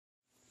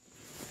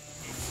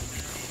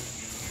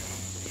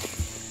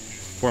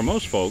For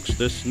most folks,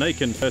 this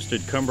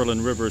snake-infested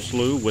Cumberland River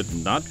slough would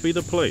not be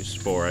the place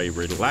for a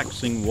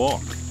relaxing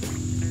walk.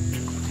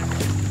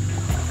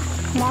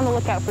 I'm on the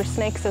lookout for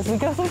snakes as we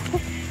go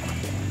through.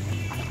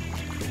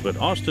 But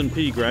Austin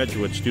Peay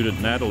graduate student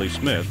Natalie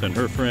Smith and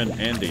her friend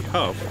Andy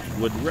Huff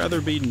would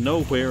rather be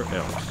nowhere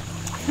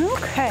else.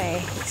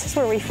 Okay, this is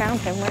where we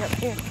found him, right up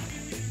here.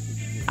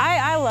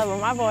 I love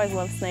them. I've always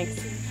loved snakes.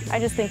 I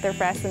just think they're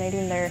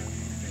fascinating. They're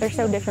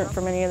so different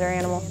from any other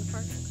animal.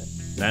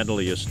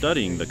 Natalie is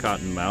studying the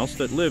cottonmouths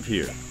that live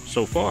here.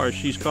 So far,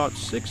 she's caught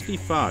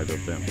 65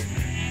 of them.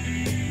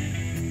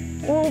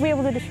 We'll be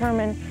able to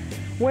determine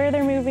where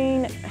they're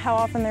moving, how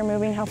often they're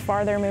moving, how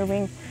far they're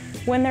moving,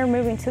 when they're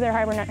moving to their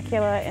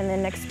hibernacula, and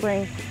then next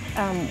spring,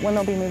 when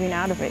they'll be moving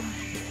out of it.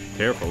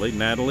 Carefully,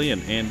 Natalie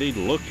and Andy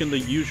look in the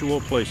usual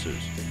places.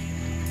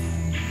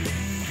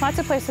 Lots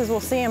of places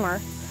we'll see them are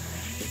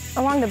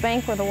along the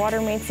bank where the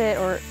water meets it,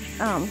 or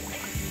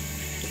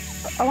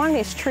along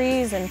these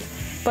trees and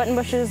button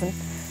bushes, and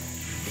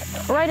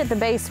right at the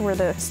base where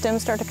the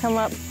stems start to come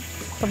up.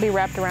 They'll be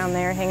wrapped around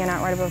there, hanging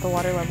out right above the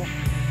water level.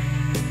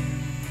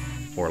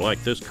 Or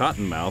like this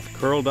cottonmouth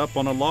curled up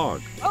on a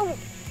log. Oh,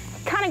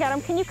 kind of got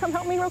him. Can you come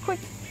help me real quick?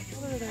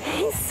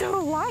 He's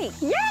so light.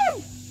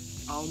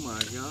 Yes! Oh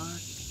my God.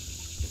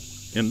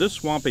 In this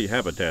swampy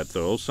habitat,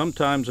 though,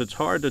 sometimes it's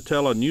hard to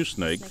tell a new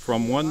snake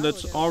from one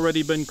that's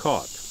already been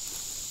caught.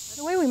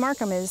 The way we mark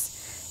them is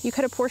you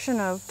cut a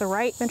portion of the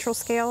right ventral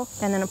scale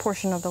and then a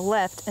portion of the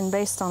left, and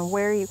based on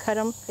where you cut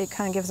them, it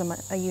kind of gives them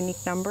a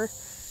unique number.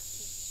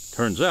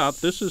 Turns out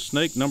this is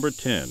snake number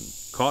 10,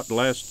 caught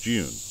last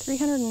June.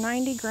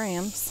 390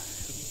 grams.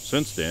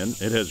 Since then,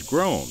 it has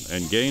grown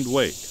and gained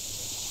weight.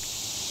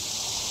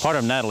 Part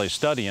of Natalie's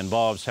study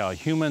involves how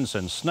humans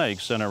and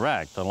snakes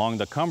interact along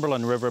the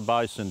Cumberland River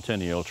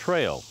Bicentennial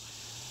Trail.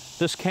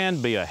 This can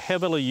be a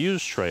heavily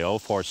used trail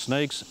for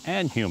snakes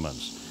and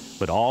humans,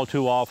 but all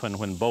too often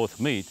when both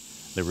meet,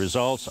 the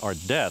results are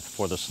death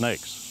for the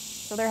snakes.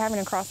 So they're having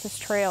to cross this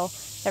trail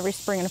every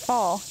spring and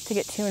fall to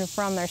get to and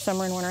from their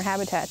summer and winter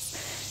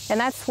habitats. And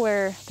that's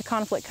where the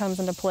conflict comes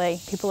into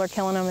play. People are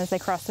killing them as they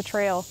cross the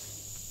trail.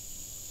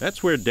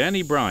 That's where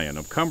Danny Bryan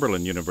of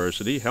Cumberland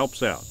University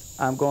helps out.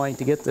 I'm going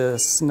to get the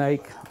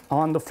snake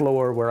on the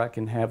floor where I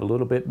can have a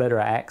little bit better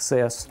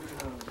access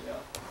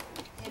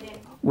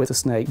with the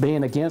snake.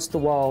 Being against the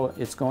wall,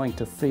 it's going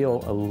to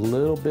feel a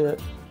little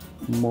bit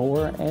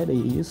more at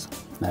ease.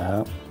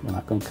 No, we're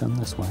not going to come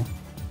this way.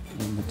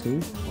 In the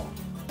tube,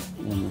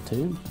 in the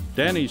tube.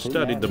 Danny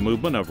studied the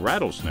movement of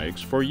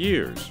rattlesnakes for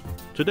years.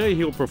 Today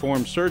he'll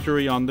perform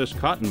surgery on this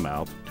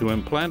cottonmouth to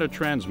implant a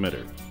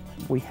transmitter.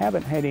 We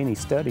haven't had any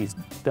studies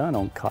done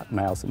on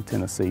cottonmouths in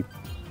Tennessee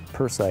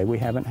per se. We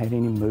haven't had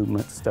any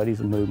movements, studies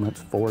of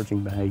movements,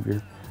 foraging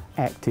behavior,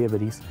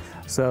 activities.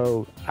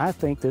 So I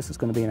think this is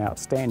going to be an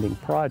outstanding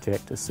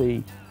project to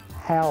see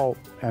how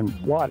and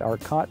what our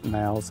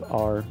cottonmouths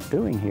are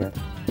doing here.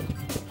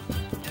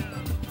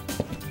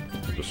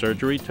 The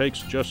surgery takes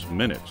just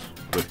minutes,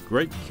 with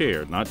great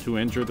care not to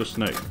injure the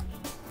snake.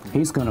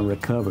 He's going to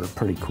recover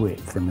pretty quick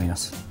from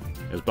this.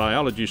 As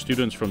biology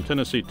students from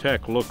Tennessee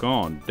Tech look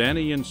on,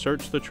 Danny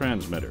inserts the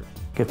transmitter.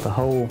 Get the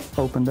hole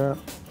opened up,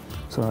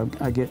 so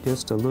I get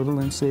just a little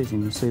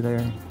incision. You see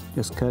there,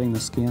 just cutting the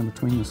skin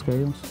between the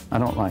scales. I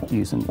don't like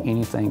using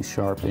anything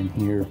sharp in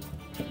here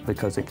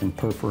because it can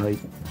perforate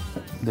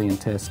the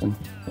intestine.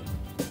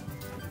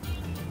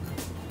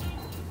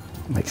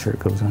 Make sure it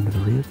goes under the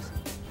ribs.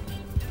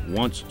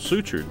 Once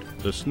sutured,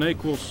 the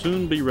snake will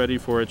soon be ready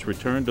for its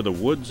return to the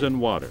woods and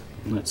water.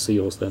 And that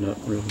seals that up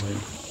real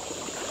well.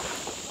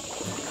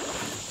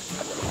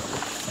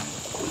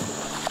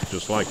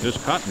 Just like this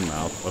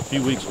cottonmouth a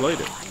few weeks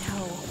later.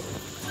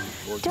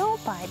 No,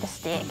 don't bite the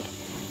stick.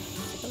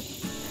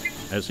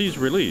 As he's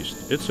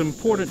released, it's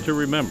important to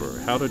remember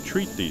how to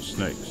treat these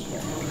snakes.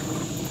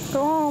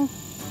 Go home.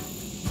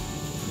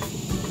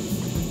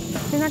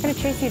 They're not going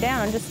to chase you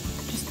down.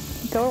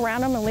 Just go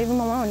around them and leave them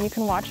alone. You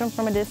can watch them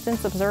from a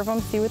distance, observe them,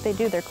 see what they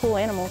do. They're cool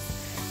animals,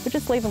 but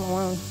just leave them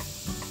alone.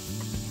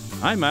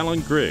 I'm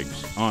Alan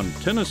Griggs on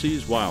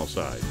Tennessee's Wild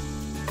Side.